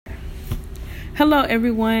Hello,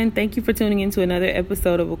 everyone. Thank you for tuning into another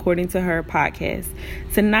episode of According to Her podcast.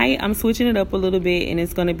 Tonight, I'm switching it up a little bit, and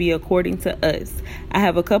it's going to be According to Us. I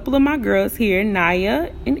have a couple of my girls here,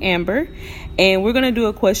 Naya and Amber, and we're going to do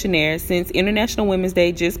a questionnaire. Since International Women's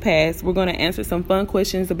Day just passed, we're going to answer some fun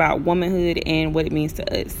questions about womanhood and what it means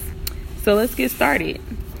to us. So let's get started.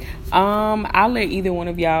 I'll let either one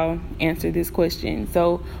of y'all answer this question.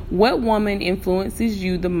 So, what woman influences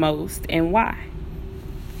you the most and why?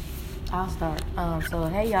 I'll start. So,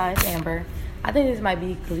 hey, y'all, it's Amber. I think this might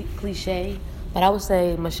be cliche, but I would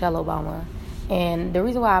say Michelle Obama. And the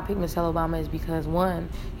reason why I picked Michelle Obama is because, one,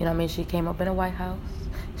 she came up in the White House,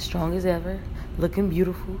 strong as ever, looking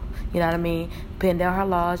beautiful, putting down her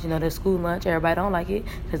laws, the school lunch. Everybody don't like it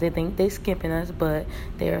because they think they skimping us, but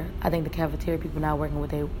I think the cafeteria people not working what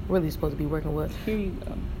they really supposed to be working with. Here you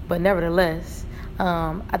go. But nevertheless,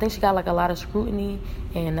 I think she got a lot of scrutiny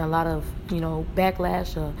and a lot of,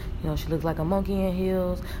 backlash. She looks like a monkey in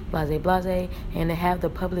heels, blase. And to have the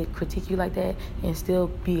public critique you like that and still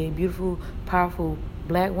be a beautiful, powerful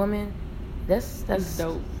black woman, that's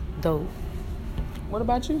dope. Dope. What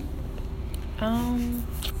about you?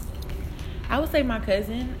 I would say my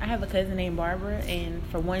cousin. I have a cousin named Barbara, and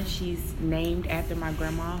for one, she's named after my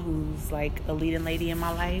grandma, who's like a leading lady in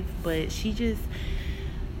my life. But she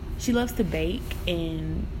loves to bake,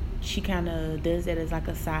 and she kind of does that as like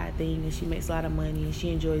a side thing, and she makes a lot of money, and she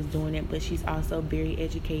enjoys doing it. But she's also very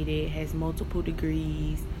educated, has multiple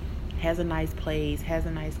degrees, has a nice place, has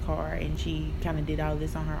a nice car, and she kind of did all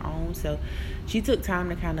this on her own. So she took time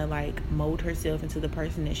to kind of like mold herself into the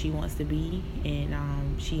person that she wants to be,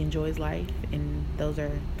 and she enjoys life, and those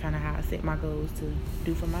are kind of how I set my goals to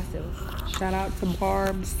do for myself. Shout out to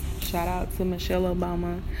Barb's. Shout out to Michelle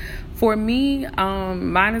Obama. For me,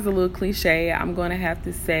 mine is a little cliche. I'm going to have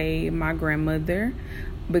to say my grandmother,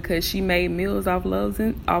 because she made meals off love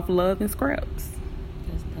and scraps.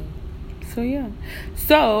 So, yeah.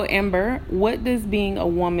 So, Amber, what does being a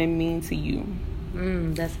woman mean to you?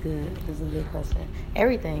 That's good. That's a good question.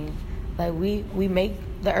 Everything. Like, we make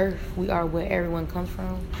the earth. We are where everyone comes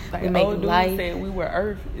from. Like we make old life. Dude said we were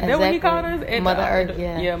earth. Is exactly. that what he called us? Mother Earth,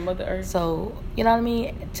 yeah. Yeah, Mother Earth. So, you know what I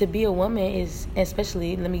mean? To be a woman is,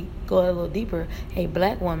 especially, let me go a little deeper, a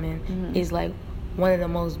black woman is, like, one of the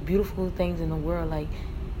most beautiful things in the world. Like,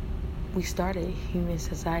 we started human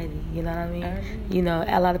society, you know what I mean?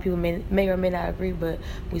 A lot of people may or may not agree, but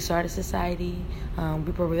we started society.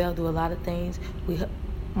 We prevail through a lot of things.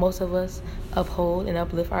 Most of us uphold and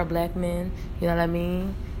uplift our black men, you know what I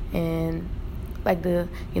mean? And like the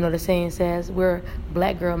saying says, we're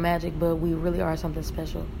black girl magic, but we really are something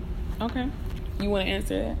special. Okay. You want to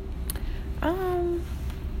answer that?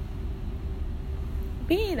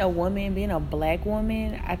 Being a woman, being a black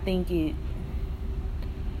woman, I think it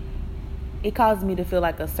caused me to feel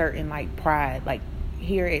like a certain like pride. Like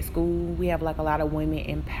here at school, we have like a lot of women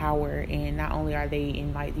in power, and not only are they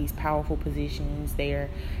in like these powerful positions, they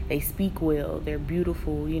speak well, they're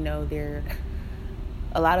beautiful, a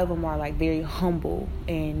lot of them are like very humble,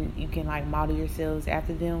 and you can like model yourselves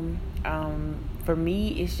after them. For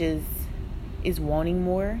me, it's wanting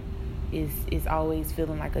more, is always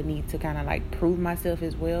feeling like a need to kind of like prove myself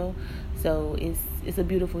as well. So it's a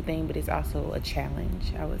beautiful thing, but it's also a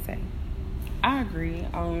challenge, I would say. I agree.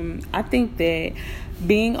 I think that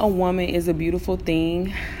being a woman is a beautiful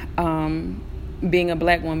thing. Being a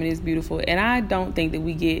black woman is beautiful. And I don't think that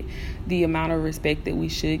we get the amount of respect that we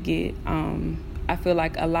should get. I feel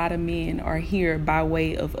like a lot of men are here by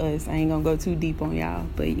way of us. I ain't going to go too deep on y'all.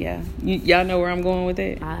 But yeah, y'all know where I'm going with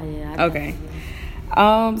it? Yeah. Okay.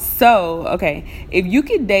 Okay. If you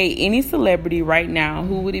could date any celebrity right now,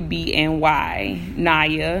 who would it be and why?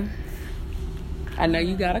 Naya. I know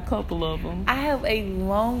you got a couple of them. I have a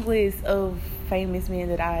long list of famous men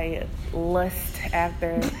that I lust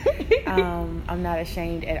after. I'm not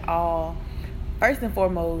ashamed at all. First and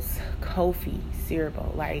foremost, Kofi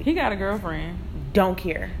Siriboe. Like, he got a girlfriend. Don't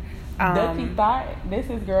care. Ducky thought this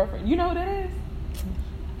his girlfriend. You know who that is?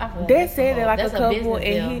 They said that like a couple,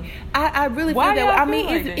 and I really feel that. I mean,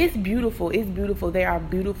 it's beautiful. It's beautiful. They are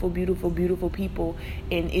beautiful, beautiful, beautiful people,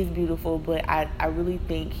 and it's beautiful. But I really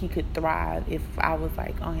think he could thrive if I was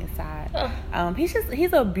like on his side.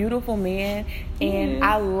 He's a beautiful man, and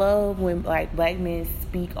I love when like black men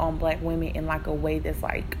speak on black women in like a way that's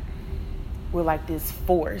like we're like this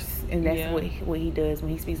force, and that's what he does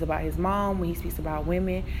when he speaks about his mom, when he speaks about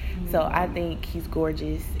women. So I think he's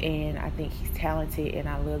gorgeous, and I think he's talented, and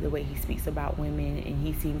I love the way he speaks about women, and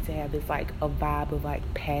he seems to have this like a vibe of like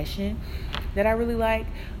passion that I really like.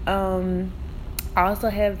 I also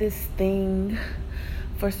have this thing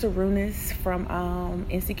for Sarunas from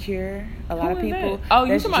Insecure. A lot of people. That? Oh,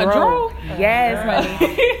 you talking about Drew? Yes,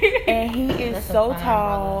 honey. And he is so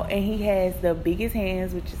tall, and he has the biggest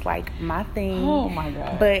hands, which is like my thing. Oh my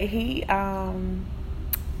god! But he's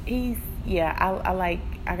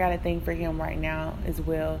I got a thing for him right now as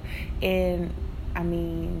well. And I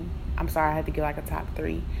mean, I'm sorry I had to get like a top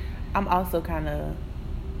 3. I'm also kind of.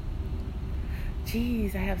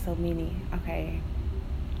 Jeez, I have so many. Okay.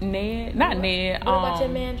 Ned, not Ned. What about your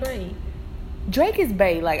man Drake? Drake is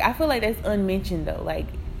bae. Like, I feel like that's unmentioned though. Like,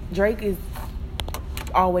 Drake is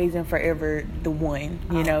always and forever the one,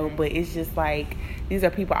 you know. But it's just like these are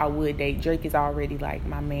people I would date. Drake is already like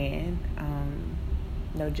my man.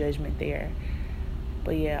 No judgment there.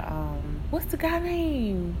 But yeah, what's the guy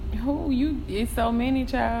name? Who you? It's so many,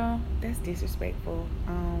 child. That's disrespectful.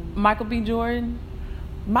 Michael B. Jordan.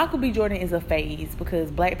 Michael B. Jordan is a phase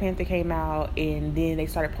because Black Panther came out and then they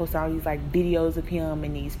started posting all these like videos of him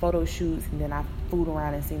and these photo shoots, and then I fooled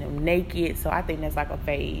around and seen him naked. So I think that's like a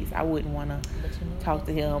phase. I wouldn't want to talk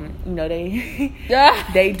to him. You know, they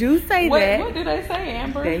they do say that. What did they say,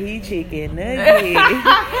 Amber? That he chicken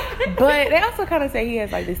nugget. But they also kind of say he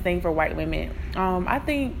has like this thing for white women. I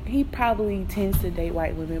think he probably tends to date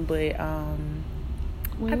white women, but I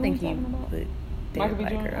think he would date a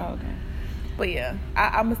white girl. Oh, okay. But yeah,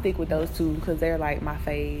 I'm going to stick with those two because they're like my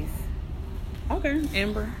faves. Okay,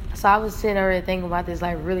 Amber. So I was sitting there thinking about this,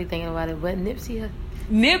 like really thinking about it. But Nipsey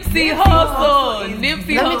Hussle. Let me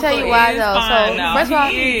tell you why though. So first of all,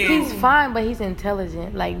 he's fine, but he's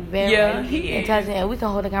intelligent, like very intelligent, and we can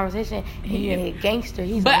hold a conversation. And he's a gangster.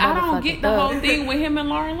 But I don't get the whole thing with him and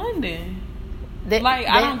Lauren London.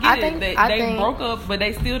 I don't get it. They broke up, but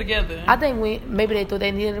they still together. I think maybe they thought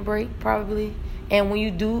they needed a break, probably. And when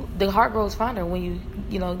you do, the heart grows fonder when you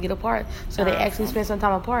get apart. So they actually spend some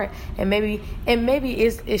time apart. And maybe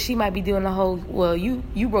it's she might be doing the whole, well, you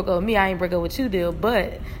broke up with me, I ain't broke up with you deal.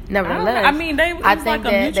 But nevertheless, I think like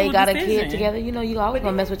that they got decision. A kid together. You know, you always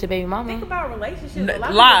gonna mess with your baby mama. Think about relationships. A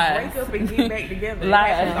lot Lies. of people break up and get back together.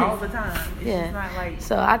 Lies. All the time. It's just not like.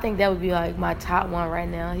 So I think that would be like my top one right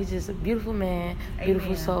now. He's just a beautiful man,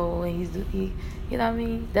 beautiful soul, and he. You know what I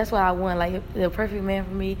mean? That's what I want. Like, the perfect man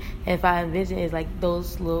for me. And if I envision is like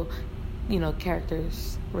those little,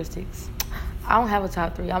 characteristics. I don't have a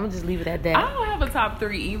top 3. I'm going to just leave it at that. I don't have a top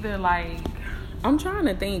 3 either. Like, I'm trying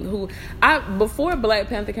to think before Black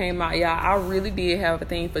Panther came out, y'all, I really did have a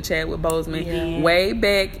thing for Chadwick Boseman way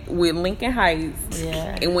back with Lincoln Heights.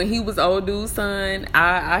 Yeah. And when he was old dude's son,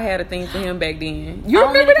 I had a thing for him back then. You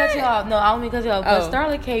remember that? No, I don't mean to cut you off. But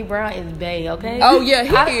Starlet K. Brown is bae, okay? Oh, yeah,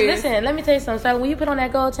 he is. Listen, let me tell you something. Starlet, when you put on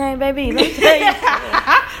that gold chain, baby, let me tell you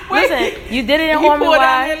listen, you did it in Army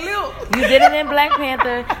Wives. You did it in Black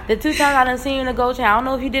Panther. The 2 times I done seen you in the gold chain. I don't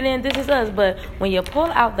know if you did it in This Is Us, but when you pull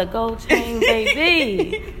out the gold chain,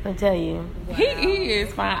 baby, I tell you, he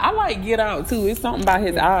is fine. I like Get Out too. It's something about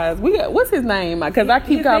his eyes. What's his name? Because I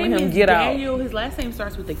keep calling him Get Daniel. Out. His last name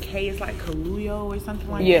starts with a K. It's like Kaluuyo or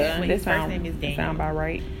something like that. Yeah, his first name is Daniel. Sound about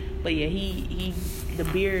right. But yeah, he the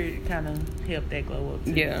beard kind of helped that glow up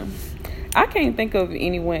too. Yeah. I can't think of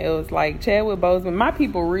anyone else like Chadwick Boseman. My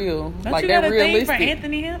people real. Don't like you they're got a realistic. Thing for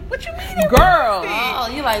Anthony Hamilton? What you mean? Girl. Oh,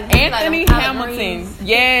 you like Anthony Hamilton.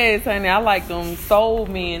 Yes, honey. I like them soul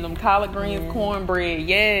men, them collard greens, cornbread.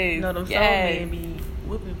 Yes. No, them soul men be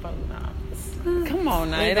whooping folks off. Come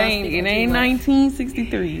on now. It ain't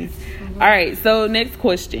 1963. All right, so next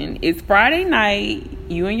question. It's Friday night.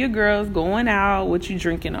 You and your girls going out. What you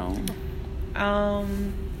drinking on?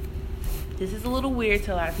 This is a little weird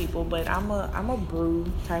to a lot of people, but I'm a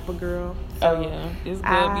brew type of girl. So it's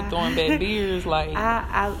good be throwing back beers. Like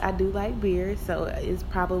I do like beer, so it's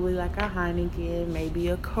probably like a Heineken, maybe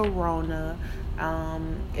a Corona.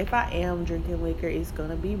 If I am drinking liquor, it's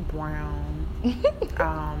gonna be brown.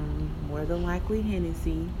 More than likely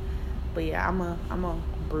Hennessy. But yeah, I'm a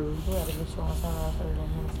brew. Yeah, Hennessy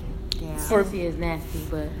is nasty,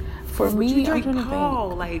 but. For me, I'm trying to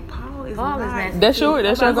Paul. Like Paul is nasty. That's your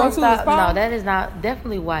go-to. No, that is not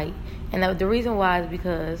definitely white. And the reason why is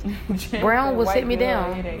because brown will sit me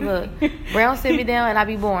down. Look, brown sit me down and I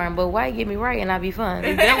be boring, but white get me right and I be fun.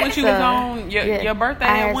 Is that what you was on your birthday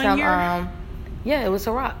at 1 year? Yeah, it was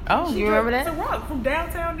Ciroc. Oh, you remember that? Ciroc from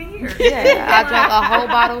downtown to here. Yeah, I drank a whole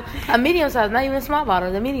bottle, a medium size, not even a small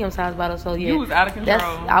bottle, the medium size bottle. So yeah, you was out of control.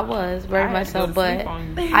 I was very much so, but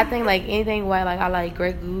I think like anything white, like I like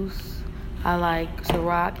Grey Goose, I like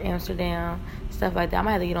Ciroc, Amsterdam, stuff like that. I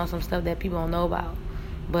might have to get on some stuff that people don't know about,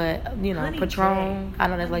 but Patron. I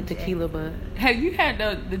know that's like tequila, but have you had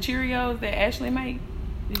the Cheerios that Ashley made?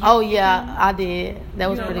 Oh yeah, I did. That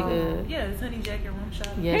was pretty good. Yeah, it's Honey Jacket Rum Shop.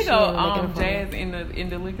 Yeah, he go Jazz in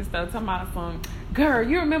the liquor store talking about some girl.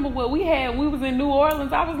 You remember what we had? We was in New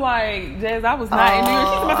Orleans. I was like, Jazz, I was not in New York.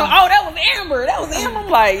 She's like, oh, that was Amber. That was Amber. I'm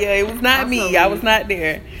like, yeah, it was not me. I was not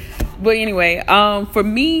there. But anyway, for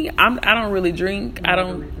me, I don't really drink. I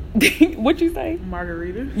don't. What you say?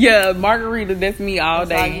 Margarita. Yeah, margarita. That's me all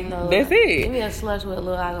day. You know, that's it. Give me a slush with a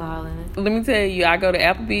little alcohol in it. Let me tell you, I go to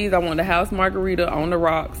Applebee's. I want the house margarita on the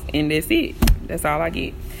rocks, and that's it. That's all I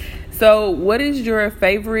get. So, what is your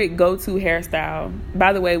favorite go-to hairstyle?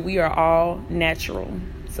 By the way, we are all natural.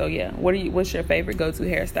 So yeah, what's your favorite go-to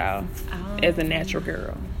hairstyle as a natural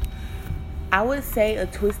girl? I would say a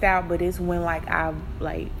twist out, but it's when like I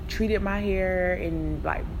like treated my hair and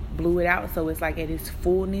like blew it out, so it's like at its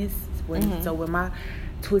fullness. So when my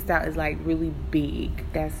twist out is like really big,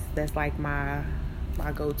 that's like my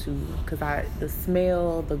go-to, because the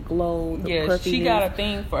smell, the glow, the puffiness, she got a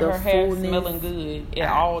thing for her hair smelling good at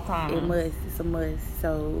all times. It's a must.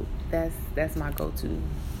 So that's my go-to.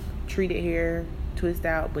 Treated hair, twist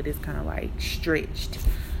out, but it's kind of like stretched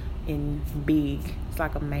and big. It's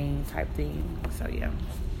like a mane type thing. So yeah.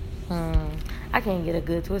 I can't get a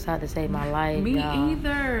good twist out to save my life. Me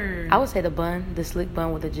either. I would say the slick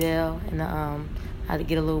bun with the gel, and I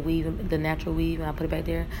get a little weave, the natural weave, and I put it back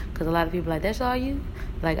there. Because a lot of people are like, that's all you?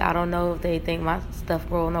 Like, I don't know if they think my stuff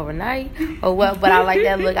growing overnight or what, but I like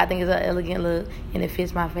that look. I think it's an elegant look, and it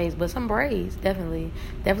fits my face. But some braids, definitely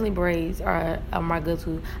braids are my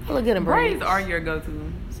go-to. I look good in braids. Braids are your go-to.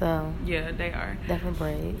 So yeah, they are. Definitely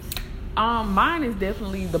braids. Mine is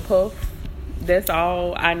definitely the puff. That's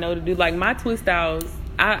all I know to do. Like, my twist outs,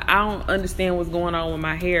 I don't understand what's going on with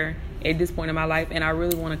my hair at this point in my life, and I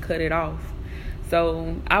really want to cut it off.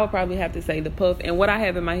 So I would probably have to say the puff. And what I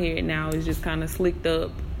have in my hair now is just kind of slicked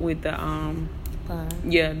up with the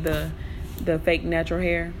the fake natural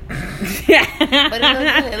hair. But it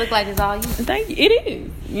looks good. It looks like it's all you. Thank you. It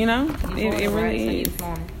is. You know, it really is.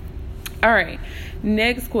 All right.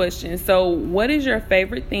 Next question. So, what is your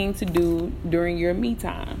favorite thing to do during your me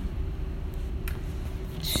time?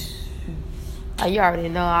 Oh, you already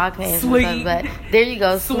know I can't sleep, but there you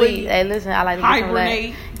go, sleep. Hey, listen, I like to get some of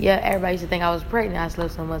that. Yeah, everybody used to think I was pregnant. I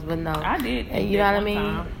slept so much, but no, I did. You know what I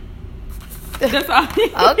mean? That's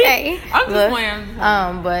all. Okay, I'm just playing.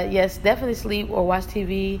 But yes, definitely sleep or watch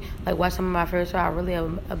TV. Like watch some of my favorite shows. I really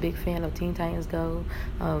am a big fan of Teen Titans Go,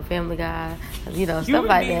 Family Guy, stuff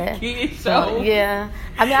like that. So yeah,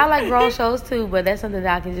 I mean I like grown shows too, but that's something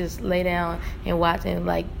that I can just lay down and watch and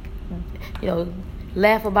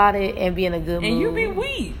laugh about it and be in a good mood. And you be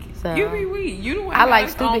weak. So, you be weak. You the one. I like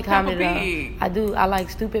stupid comedy though. I do. I like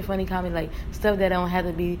stupid funny comedy, like stuff that don't have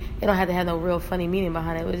to have no real funny meaning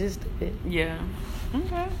behind it. It's just stupid. Yeah.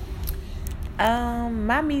 Okay.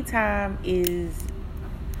 My me time is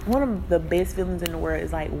one of the best feelings in the world.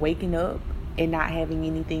 Is like waking up and not having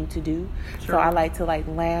anything to do. True. So I like to like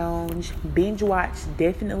lounge, binge watch.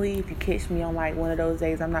 Definitely, if you catch me on like one of those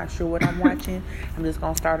days, I'm not sure what I'm watching. I'm just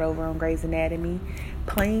gonna start over on Grey's Anatomy,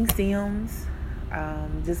 playing Sims.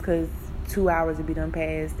 Just because 2 hours would be done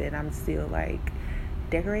past and I'm still like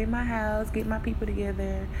decorating my house, getting my people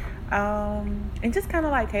together, and just kind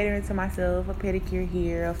of like catering to myself, a pedicure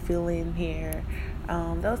here, a fill-in here,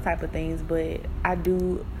 those type of things. But I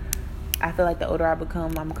feel like the older I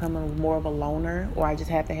become, I'm becoming more of a loner, or I just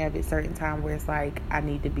have to have a certain time where it's like I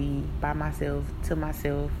need to be by myself, to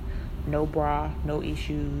myself. No bra, no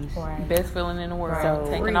issues. Right. Best feeling in the world. So,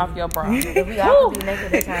 taking off your bra. If we all could be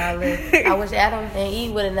naked this time, I wish Adam and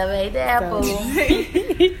Eve would have never ate the apple.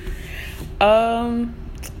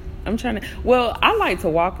 I'm trying to. Well, I like to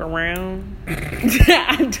walk around.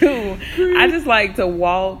 I do. I just like to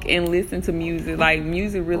walk and listen to music. Like,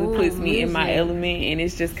 music really puts me in my element, and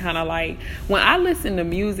it's just kind of like when I listen to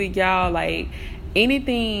music, y'all, like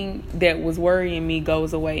anything that was worrying me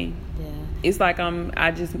goes away. It's like I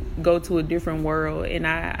just go to a different world, and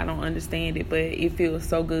I don't understand it, but it feels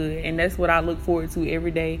so good. And that's what I look forward to every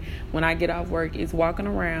day when I get off work, is walking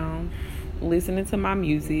around, listening to my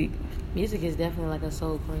music. Music is definitely like a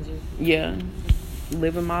soul cleanser. Yeah,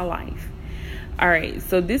 living my life. All right,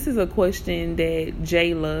 so this is a question that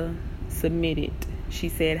Jayla submitted. She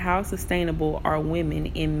said, how sustainable are women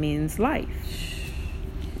in men's life?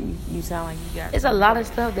 You sound like you got. It's a lot of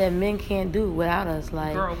stuff that men can't do without us.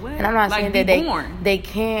 Like, girl, what? And I'm not like saying that they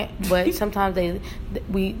can't, but sometimes the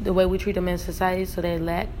way we treat them in society, so they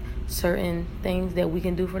lack certain things that we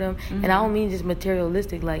can do for them. Mm-hmm. And I don't mean just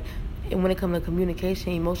materialistic. Like, when it comes to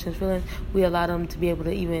communication, emotions, feelings, we allow them to be able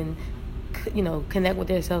to even connect with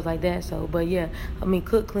themselves like that. So, but yeah, I mean,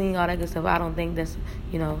 cook, clean, all that good stuff. I don't think that's,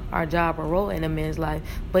 our job or role in a man's life.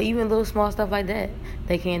 But even little small stuff like that,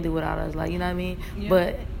 they can't do without us. Like, you know what I mean? Yeah.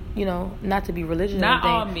 But, not to be religious. Not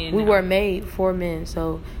all men. We were made for men.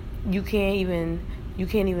 So you can't even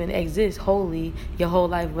exist wholly your whole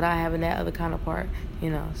life without having that other counterpart,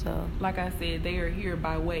 so. Like I said, they are here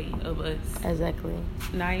by way of us. Exactly.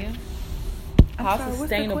 Naya, how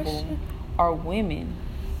sustainable are women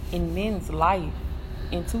in men's life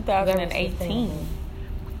in 2018?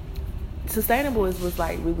 Sustainable was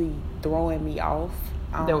like really throwing me off.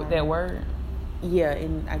 That word? Yeah,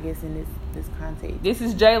 and I guess in this context. This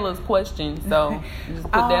is Jayla's question, so just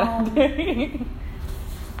put that out there.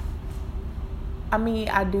 I mean,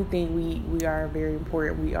 I do think we are very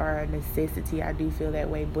important. We are a necessity. I do feel that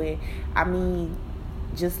way. But, I mean,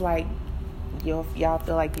 just like y'all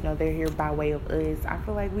feel like, they're here by way of us, I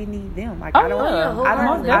feel like we need them. Like, I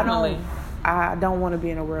don't want to be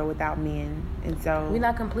in a world without men. And so... We're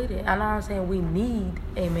not completed. I'm not saying we need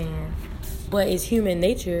a man. But it's human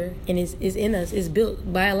nature, and it's in us. It's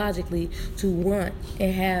built biologically to want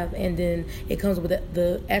and have, and then it comes with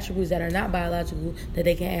the attributes that are not biological that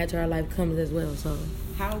they can add to our life comes as well. So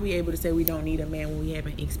how are we able to say we don't need a man when we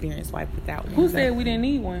haven't experienced life without one? Who said we didn't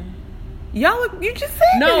need one? You just said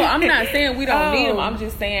no. I'm not saying we don't need them. I'm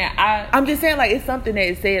just saying I'm just saying like it's something that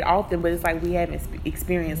is said often, but it's like we haven't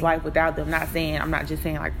experienced life without them. I'm not just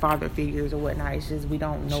saying like father figures or whatnot. It's just we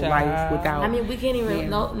don't know life without. I mean, we can't even.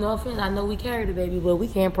 No offense. I know we carry the baby, but we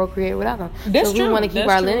can't procreate without them. That's so true. We want to keep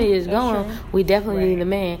our lineage going. We definitely need a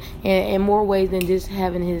man, and in more ways than just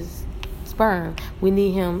having his sperm. We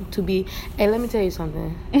need him to be. Hey, let me tell you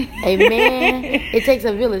something. A man, it takes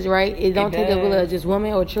a village, right? It don't take a village of just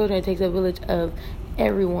women or children. It takes a village of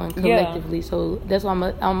everyone collectively. Yeah. So that's why I'm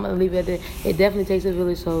gonna leave it at that. It definitely takes a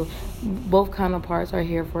village. So both counterparts are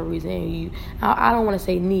here for a reason. I don't want to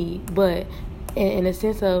say need, but in a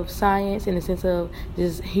sense of science, in a sense of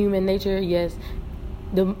just human nature, yes,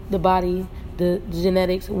 the body, the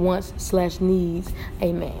genetics wants/needs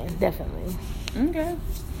a man, definitely. Okay.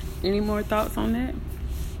 Any more thoughts on that?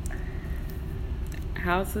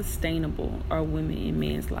 How sustainable are women in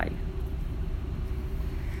men's life?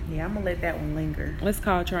 Yeah, I'm going to let that one linger. Let's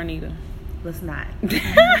call Charnita. Let's not.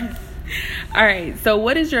 All right. So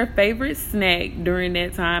what is your favorite snack during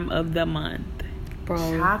that time of the month?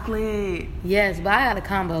 Bro. Chocolate. Yes, but I got a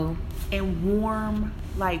combo. And warm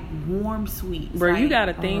sweets. Bro, you got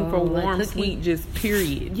a thing for warm sweet, just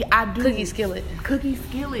period. Yeah, I do. Cookie skillets.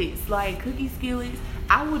 Like cookie skillets.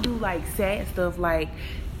 I would do like sad stuff, like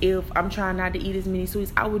if I'm trying not to eat as many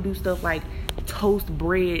sweets, I would do stuff like toast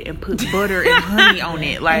bread and put butter and honey on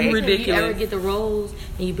it. Like ridiculous. You ever get the rolls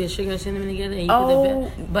and you put sugar and cinnamon together and you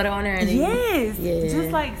put the butter on there? And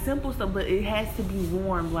just like simple stuff, but it has to be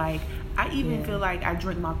warm. Like I even feel like I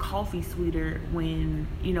drink my coffee sweeter when,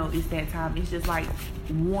 it's that time. It's just like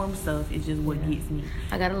warm stuff is just what gets me.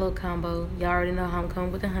 I got a little combo. Y'all already know how I'm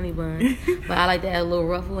coming with the honey bun. But I like to add a little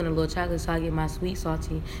ruffle and a little chocolate so I get my sweet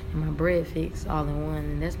salty and my bread fix all in one.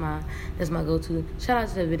 And that's my go-to. Shout out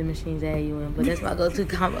to the vending machines that you in, but that's my go-to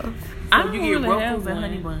combo. So you get ruffles and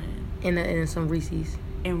honey bun. And some Reese's.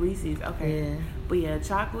 And Reese's, okay. Yeah. But yeah,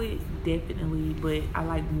 chocolate, definitely. But I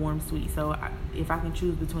like warm sweet. So if I can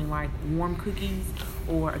choose between like warm cookies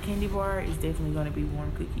or a candy bar, it's definitely going to be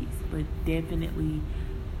warm cookies. But definitely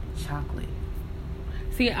chocolate.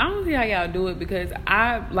 See, I don't see how y'all do it because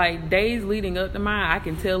I, like, days leading up to mine, I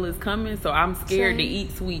can tell it's coming. So I'm scared to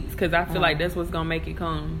eat sweets because I feel like that's what's going to make it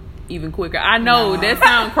come even quicker. I know that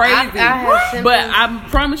sounds crazy, but I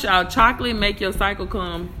promise y'all, chocolate make your cycle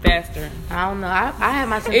come faster. I don't know. I had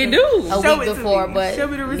my symptoms it do a week before, but show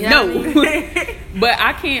me the receipt. No. But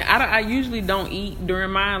I can't. I usually don't eat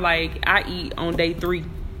during mine. Like I eat on day 3.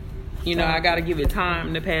 I gotta give it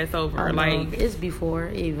time to pass over. It's before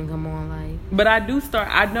it even come on. But I do start.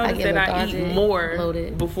 I notice that I eat more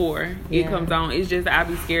before it comes on. It's just I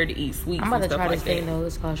be scared to eat sweets. I'm about to try this thing though.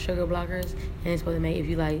 It's called sugar blockers, and it's supposed to make if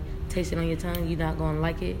you taste it on your tongue, you're not gonna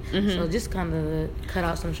like it. Mm-hmm. So just kind of cut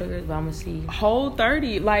out some sugars. But I'm gonna see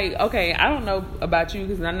Whole30. Okay, I don't know about you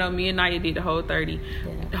because I know me and Naya did the Whole30.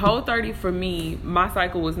 Yeah. Whole30 for me, my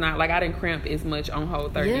cycle was not I didn't cramp as much on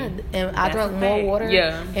Whole30. Yeah, and I drank more water.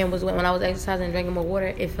 Yeah, and when I was exercising and drinking more water,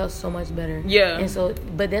 it felt so much better. Yeah, and so,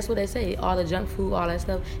 but that's what they say. All the junk food, all that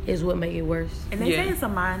stuff, is what make it worse. And they say it's a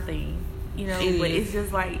mind thing, but it's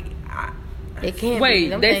just like It can't. Wait,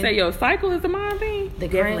 they say your cycle is a mind thing?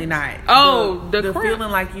 Definitely not. Oh, the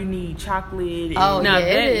feeling like you need chocolate. Oh, yeah,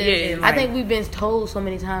 it is. Like, I think we've been told so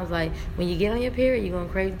many times, like, when you get on your period, you're gonna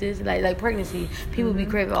crave this. Like pregnancy, people be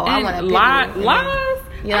craving. Oh, I want a pickle. Lies.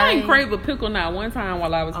 I didn't crave a pickle not one time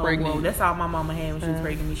while I was pregnant. Well, that's all my mama had when she was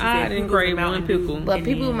pregnant me. She I didn't crave one pickle. But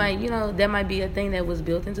people might, that might be a thing that was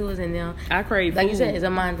built into us, and now I crave like food. You said, it's a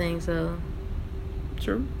mind thing. So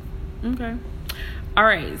true. Okay. All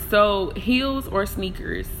right. So heels or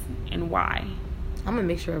sneakers, and why? I'm a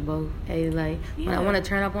mixture of both. Hey, like when I want to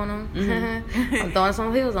turn up on them, I'm throwing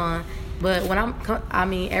some heels on. But when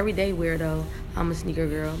everyday wear though, I'm a sneaker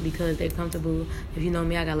girl because they're comfortable. If you know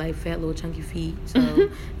me, I got like fat little chunky feet,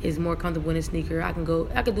 so it's more comfortable in a sneaker. I can do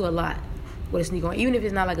a lot with a sneaker on, even if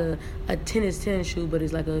it's not like a tennis shoe, but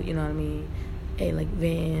it's like a, you know what I mean, like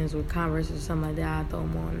Vans or Converse or something like that. I throw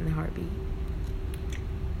them on in a heartbeat.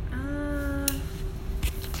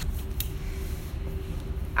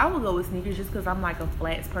 I would go with sneakers just because I'm like a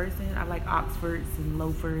flats person. I like Oxfords and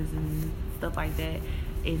loafers and stuff like that.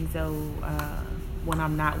 And so when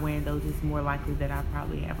I'm not wearing those, it's more likely that I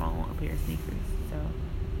probably have on a pair of sneakers. So,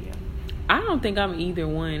 yeah. I don't think I'm either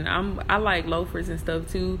one. I like loafers and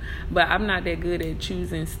stuff too, but I'm not that good at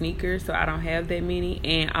choosing sneakers, so I don't have that many.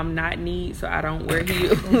 And I'm not neat, so I don't wear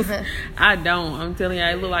heels. I don't. I'm telling you,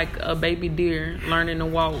 I look like a baby deer learning to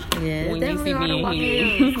walk when you see me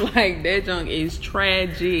in heels. Like, that junk is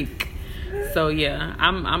tragic. So yeah,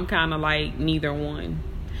 I'm kind of like neither one.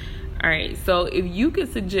 All right, so if you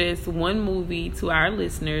could suggest one movie to our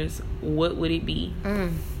listeners, what would it be?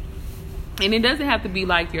 And it doesn't have to be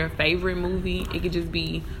like your favorite movie. It could just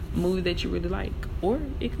be a movie that you really like. Or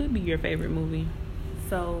it could be your favorite movie.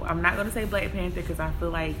 So I'm not going to say Black Panther because I feel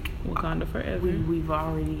like Wakanda Forever. We've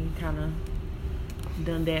already kind of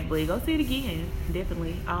done that. But go see it again.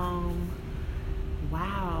 Definitely. Wow.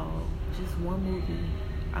 Just one movie.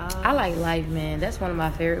 I like Life, man. That's one of my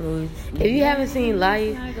favorite movies. If you haven't seen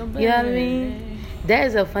Life, you know what I mean? That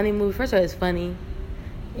is a funny movie. First of all, it's funny.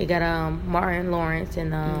 It got Martin Lawrence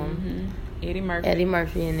and Eddie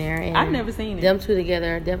Murphy in there. And I've never seen it. Them two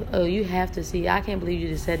together. You have to see. I can't believe you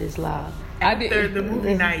just said this live. After the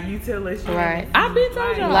movie night, you tell us. Right. I've been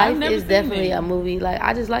told y'all. Life is definitely a movie. Like,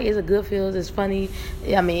 I just like it's a good feels. It's funny.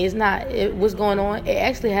 I mean, it's not. What's going on? It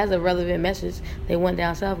actually has a relevant message. They went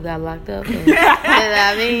down south, got locked up. And, you know what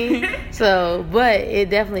I mean? So, but it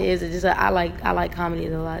definitely is. It's just I like comedy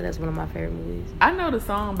a lot. That's one of my favorite movies. I know the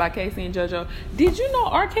song by Casey and JoJo. Did you know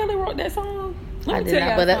R. Kelly wrote that song? I did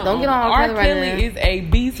not, but don't get on R. Kelly is a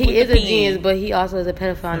beast. He is a genius, but he also is a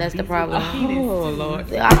pedophile. And that's the problem. Oh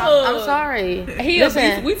Lord, I'm sorry.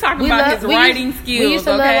 Listen, we talking about his writing skills. We used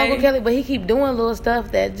to love Uncle Kelly, but he keep doing little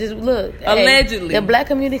stuff that just look. Allegedly, the black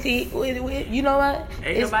community. You know what?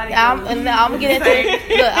 I'm gonna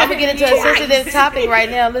get into a sensitive topic right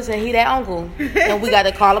now. Listen, he that uncle, and we got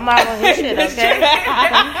to call him out on his shit. Okay.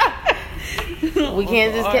 We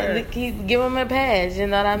can't just keep giving him a pass, you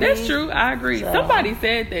know what I mean? That's true. I agree. So. Somebody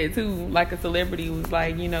said that too. Like a celebrity was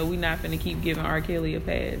like, we not finna keep giving R. Kelly a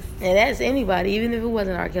pass. And that's anybody, even if it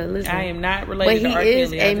wasn't R. Kelly. Listen, I am not related to R. Kelly. But he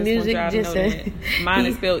is a musician. Mine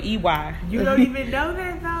is spelled EY. You don't even know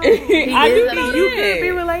that though. I do know you could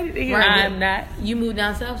be related to him. Right, I'm not. You moved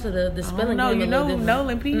down south, so the spelling. No, you know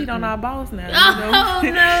Nolan peed on our boss now. Oh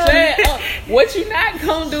no! What you not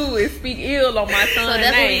gonna do is speak ill on my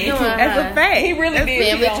son's name. That's a fact. He really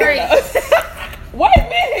did. Family traits. Wait a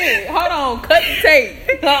minute. Hold on. Cut the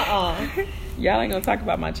tape. Y'all ain't gonna talk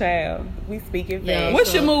about my child. We speaking fast.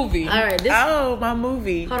 What's your movie? All right. My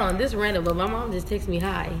movie. Hold on. This random, but my mom just texts me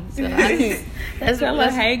hi. So let's tell her,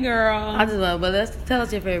 hey girl. I just love. But let's tell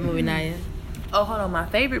us your favorite movie, Naya. Oh, hold on. My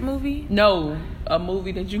favorite movie? No, a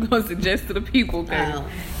movie that you gonna suggest to the people. A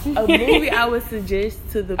movie I would suggest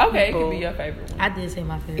to the people. Okay, it could be your favorite one. I did say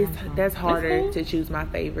my favorite. That's harder to choose my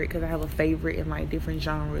favorite because I have a favorite in like different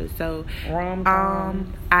genres. So,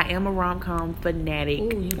 rom-com. I am a rom-com fanatic.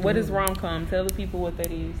 Ooh, what is rom-com? Tell the people what that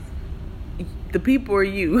is. The people are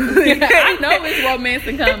you. I know it's romance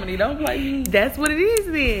and comedy. Don't play me. That's what it is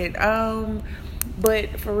then.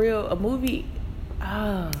 But for real, a movie.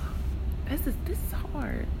 This is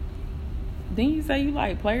hard. Didn't you say you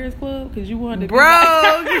like Players Club? Because you wanted to be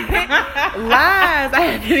like... Lies.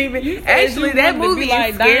 I didn't even... Actually, that movie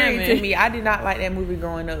is scary to me. I did not like that movie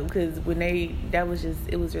growing up because when it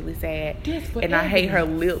was really sad. And I hate her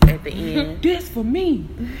lip at the end. This for me.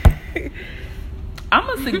 I'm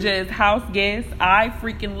going to suggest House Guest. I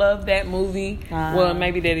freaking love that movie. Well,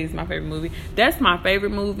 maybe that is my favorite movie. That's my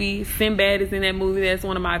favorite movie. Sinbad is in that movie. That's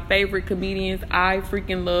one of my favorite comedians. I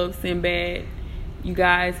freaking love Sinbad. You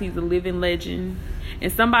guys, he's a living legend.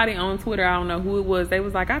 And somebody on Twitter, I don't know who it was, they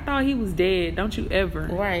was like, I thought he was dead. Don't you ever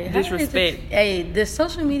disrespect. Hey, the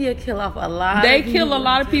social media kill off a lot They kill a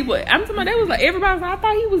lot of people. I'm talking about, they was like, everybody was like, I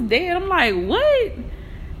thought he was dead. I'm like, what?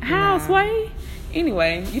 How, Sway?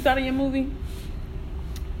 Anyway, you thought of your movie?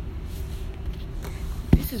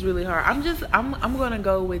 This is really hard. I'm gonna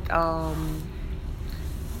go with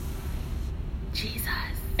Jesus.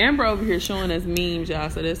 Amber over here showing us memes, y'all,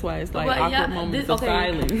 so that's why it's like awkward moments of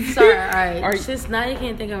silence. Sorry, all right. Since now you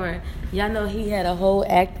can't think of her. Y'all know he had a whole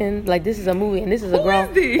acting, like this is a movie and this is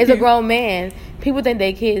it's a grown man. People think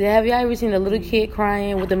they kids. Have y'all ever seen a little kid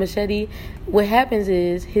crying with a machete? What happens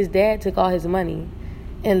is his dad took all his money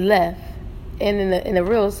and left. And in the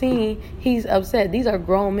real scene, he's upset. These are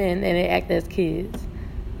grown men and they act as kids.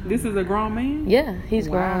 This is a grown man? Yeah, he's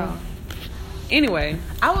grown. Anyway,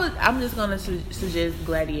 I'm just gonna suggest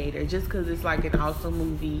Gladiator, just because it's like an awesome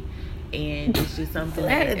movie, and it's just something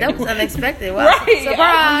that was unexpected. Wow. Right.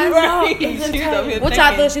 Surprise! Right. What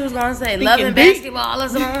y'all thought she was gonna say? Love and Basketball or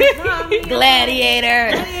something?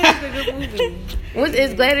 Gladiator. Gladiator's a good movie. What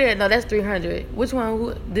is Gladiator? No, that's 300. Which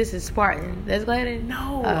one? This is Spartan. That's Gladiator.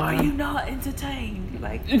 No, are you not entertained?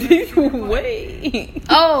 Like, wait.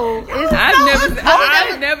 Oh, I've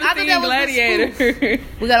never seen Gladiator.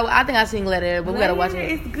 I think I've seen Gladiator, but we gotta watch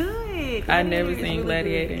it. It's good. I never seen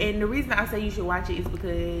Gladiator. Good. And the reason I say you should watch it is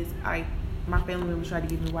because my family members tried to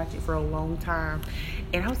get me to watch it for a long time,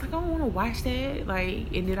 and I was like, I don't want to watch that.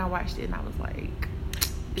 Like, and then I watched it, and I was like,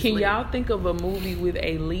 can y'all think of a movie with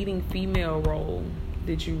a leading female role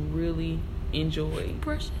that you really enjoy?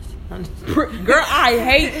 Precious. Girl, I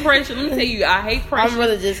hate Precious. Let me tell you, I hate Precious. I'm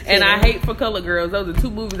really just kidding. And I hate For Color Girls. Those are two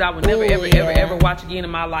movies I would never, ever watch again in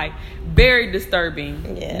my life. Very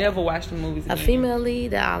disturbing. Yeah. Never watch the movies again. A female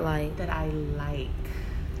lead that I like.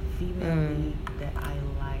 Female lead that I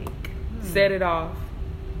like. Set It Off.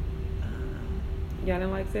 Y'all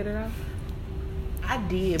didn't like Set It Off? I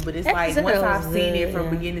did, but it's like once I've seen it from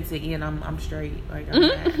beginning to end, I'm straight. Like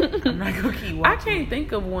I'm not gonna keep watching. I can't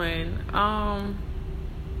think of one.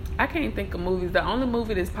 I can't think of movies. The only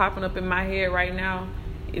movie that's popping up in my head right now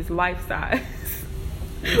is Life Size.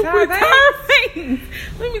 Let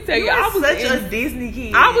me tell you, I was such a Disney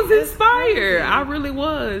kid. I was inspired. I really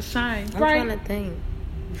was. Shine. I'm trying to think.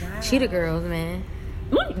 Wow. Cheetah Girls, man.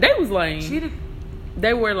 They was lame.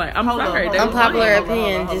 They were like, I'm sorry. Unpopular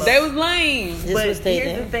opinion. They was lame. But here's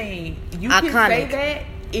the thing. You can say that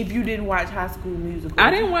if you didn't watch High School Musical. I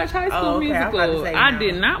didn't watch High School Musical. I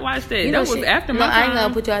did not watch that. That was after my time. I ain't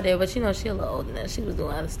gonna put you out there, but you know she a little older than that. She was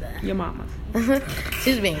doing other stuff. Your mama.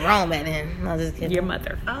 She was being wrong back then. No, just kidding. Your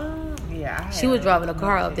mother. Yeah. She was driving a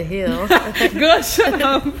car up the hill. Good, shut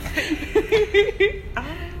up.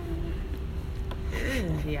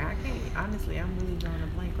 Yeah, I can't. Honestly, I'm really drawing a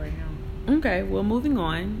blank right now. Okay, well, moving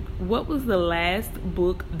on. What was the last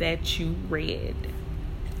book that you read?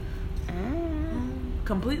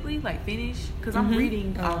 Completely, like finished, because I'm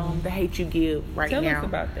reading The Hate U Give right now. Tell us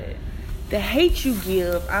about that. The Hate U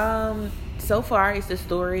Give. So far, it's the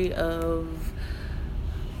story of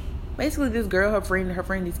basically this girl. Her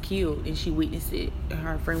friend is killed, and she witnessed it.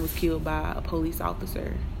 Her friend was killed by a police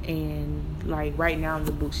officer, and like right now in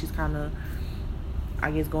the book, she's kind of,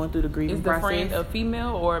 I guess, going through the grieving process. Is the friend a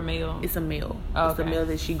female or a male? It's a male. Oh, it's a male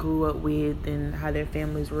that she grew up with, and how their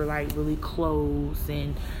families were like really close,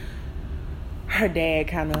 and her dad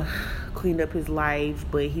kind of cleaned up his life,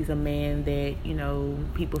 but he's a man that, you know,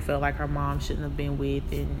 people felt like her mom shouldn't have been with,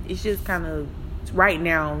 and it's just kind of, right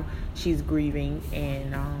now she's grieving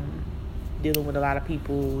and dealing with a lot of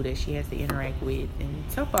people that she has to interact with, and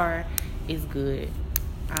so far it's good.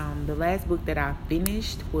 The last book that I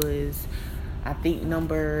finished was, I think,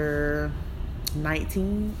 number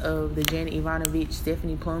 19 of the Janet Ivanovich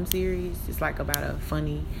Stephanie Plum series. It's like about a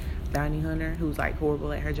funny bounty hunter who's like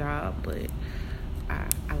horrible at her job, but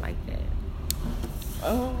I like that.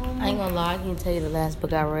 I ain't gonna lie, I can tell you the last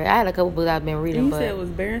book I read. I had a couple books I've been reading. You said it was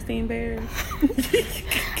Berenstain Bears?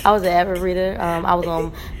 I was an avid reader. I was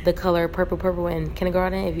on The Color Purple in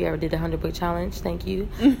kindergarten. If you ever did the 100-book challenge, thank you.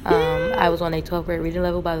 I was on a 12th grade reading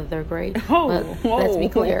level by the 3rd grade. Let's be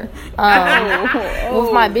clear.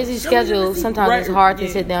 With my busy schedule, sometimes it's hard to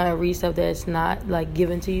sit down and read stuff that's not like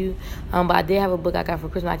given to you. But I did have a book I got for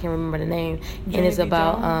Christmas. I can't remember the name, and it's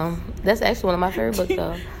about. That's actually one of my favorite books,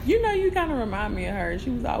 though. You know, you kind of remind me of her. She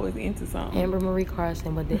was always into something. Amber Marie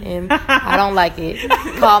Carson, but the M, I don't like it.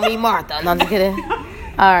 Call me Martha. No, I'm just kidding.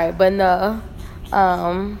 All right, but no.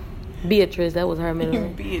 Beatrice, that was her middle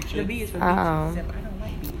name. Beatrice. I don't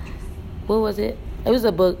like Beatrice. What was it? It was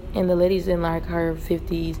a book, and the lady's in like her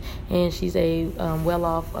 50s, and she's a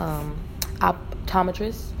well-off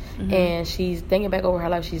optometrist, and she's thinking back over her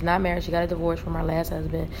life. She's not married. She got a divorce from her last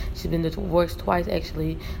husband. She's been divorced twice,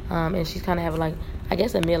 actually, and she's kind of having, like, I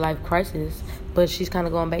guess, a midlife crisis, but she's kind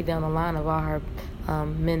of going back down the line of all her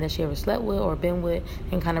men that she ever slept with or been with,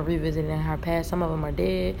 and kind of revisiting her past. Some of them are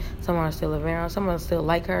dead, some are still around, some of them still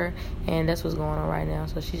like her, and that's what's going on right now.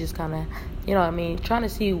 So she's just kind of, you know what I mean, trying to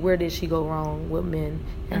see where did she go wrong with men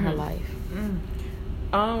in her life.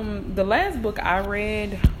 The last book I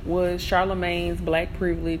read was Charlamagne's Black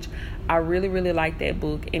Privilege. I really, really liked that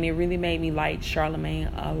book, and it really made me like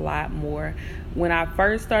Charlamagne a lot more. When I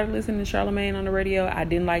first started listening to Charlamagne on the radio, I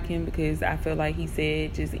didn't like him because I felt like he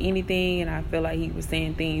said just anything, and I felt like he was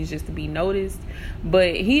saying things just to be noticed.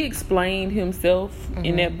 But he explained himself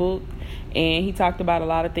in that book, and he talked about a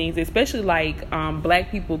lot of things, especially like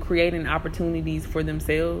black people creating opportunities for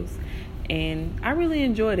themselves. And I really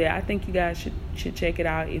enjoyed it. I think you guys should check it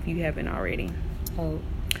out if you haven't already.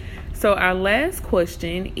 So our last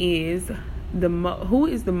question is, who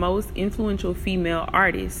is the most influential female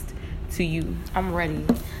artist to you? I'm ready.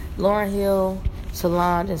 Lauryn Hill,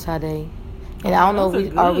 Solange, and Sade. And I don't know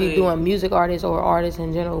if we doing music artists or artists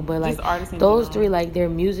in general, but like those three, like their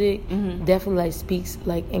music definitely like speaks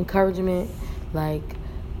like encouragement, like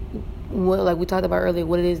what we talked about earlier,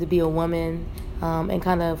 what it is to be a woman, and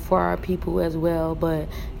kind of for our people as well. But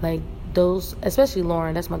like those, especially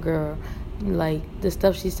Lauryn, that's my girl. Like the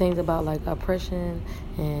stuff she sings about, like oppression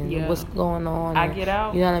and what's going on. I get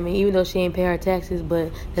out. You know what I mean? Even though she ain't pay her taxes,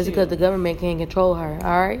 but that's because the government can't control her.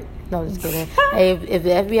 All right? No, I'm just kidding. Hey, if the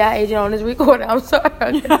FBI agent on this recording, I'm sorry.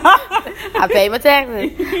 I pay my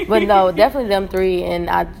taxes. But no, definitely them three. And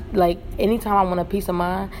I like anytime I want a peace of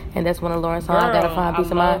mind, and that's one of Lauryn's songs. I gotta find peace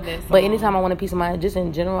of mind. But anytime I want a peace of mind, just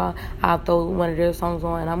in general, I'll throw one of their songs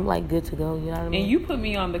on, and I'm like good to go. You know what I mean? And you put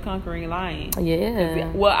me on The Conquering Lion. Yeah.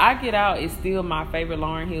 Well, I Get Out is still my favorite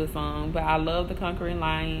Lauryn Hill song, but I love The Conquering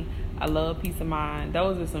Lion. I love Peace of Mind.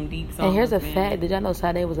 Those are some deep songs. And here's a fact: did y'all know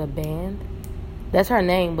Sade was a band? That's her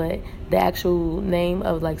name, but the actual name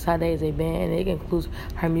of like Sade is a band, and it includes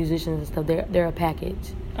her musicians and stuff. They're a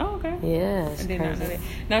package. Oh, okay. Yeah, I did not know that.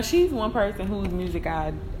 Now she's one person whose music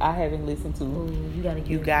I haven't listened to. Ooh,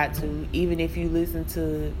 you got to. Even if you listen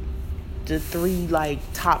to the three like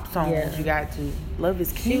top songs, you got to. Love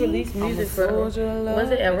Is King. She released music for. Was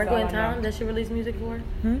it A Wrinkle in Time that she released music for?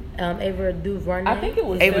 Ava DuVernay. I think it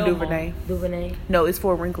was Ava DuVernay. DuVernay. No, it's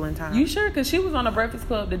for A Wrinkle in Time. You sure? Because she was on the Breakfast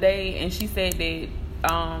Club today, and she said that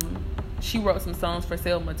she wrote some songs for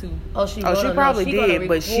Selma too. She probably did,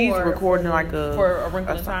 but she's recording for A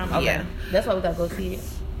Wrinkle in Time. Okay. Yeah, that's why we gotta go see it.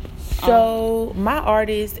 So my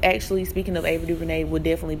artist, actually, speaking of Ava DuVernay, would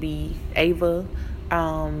definitely be Ava.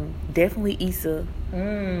 Definitely Issa.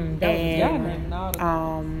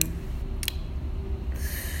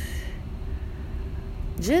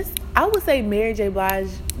 Just I would say Mary J. Blige.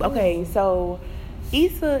 Okay, so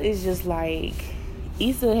Issa is just like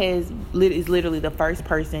Issa is literally the first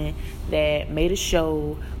person that made a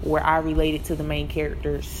show where I related to the main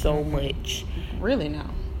character so much. Really now?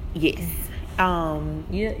 Yes. You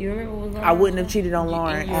remember what was going on? I wouldn't have cheated on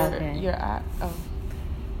Lauren.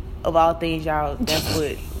 Of all things, y'all, that's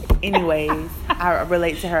what. Anyways, I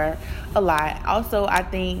relate to her a lot. Also, I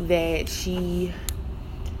think that she's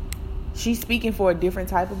speaking for a different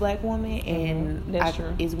type of black woman, and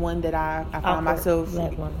is one that I find myself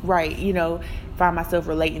find myself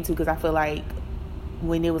relating to, because I feel like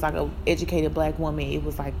when it was like a educated black woman, it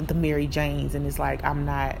was like the Mary Janes, and it's like I'm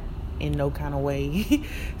not in no kind of way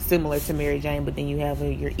similar to Mary Jane, but then you have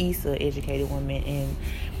your Issa educated woman, and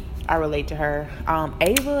I relate to her.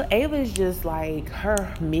 Ava is just like,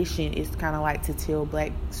 her mission is kind of like to tell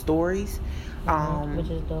black stories, which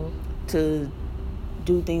is dope. To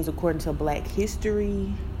do things according to black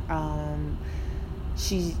history. I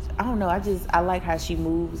don't know, I like how she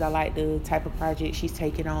moves. I like the type of project she's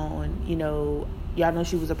taking on. You know, y'all know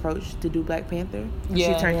she was approached to do Black Panther.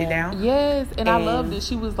 She turned it down. Yes, and I love that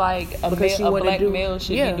she was like a black male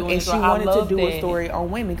should be doing and she wanted to do a story on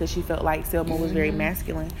women because she felt like Selma was very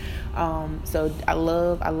masculine. So I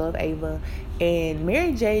love Ava. And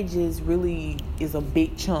Mary J just really is a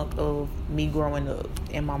big chunk of me growing up,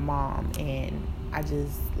 and my mom, and I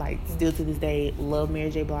just like still to this day love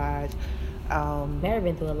Mary J. Blige. Mary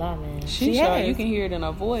been through a lot, man. She has. You can hear it in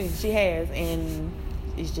her voice. She has, and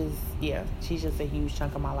it's just she's just a huge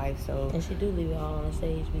chunk of my life. So, and she do leave it all on the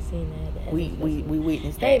stage. We seen that. We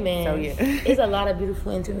witnessed that. Hey man, so it's a lot of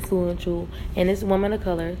beautiful, influential, and it's women of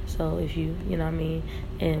color. So if you know what I mean,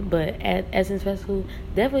 but at Essence Festival,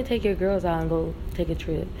 definitely take your girls out and go take a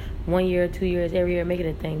trip. 1 year, 2 years, every year, make it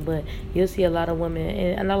a thing. But you'll see a lot of women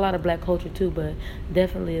and a lot of black culture too. But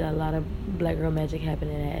definitely a lot of black girl magic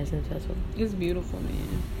happening at Essence Festival. It's beautiful,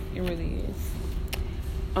 man. It really is.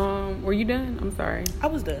 Were you done? I'm sorry. I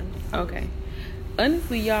was done. Okay.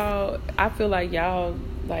 Honestly, y'all, I feel like y'all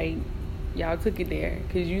took it there.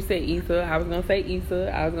 Because you said Issa. I was going to say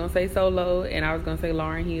Issa. I was going to say Solo. And I was going to say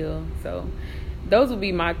Lauryn Hill. So, those would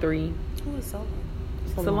be my 3. Who is Solo?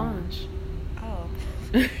 Solange. Oh.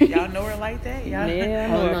 Y'all know her like that? Yeah, I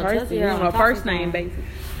know her first name basis.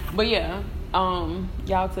 But yeah,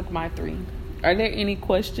 y'all took my 3. Are there any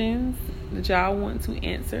questions that y'all want to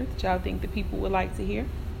answer that y'all think the people would like to hear?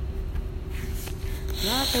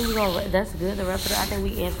 No, I think that's good to wrap it up. I think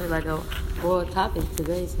we answered like a broad topic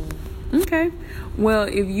today. So. Okay. Well,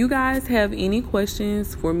 if you guys have any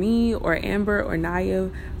questions for me or Amber or Naya,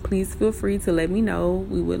 please feel free to let me know.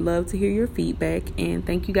 We would love to hear your feedback. And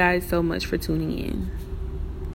thank you guys so much for tuning in.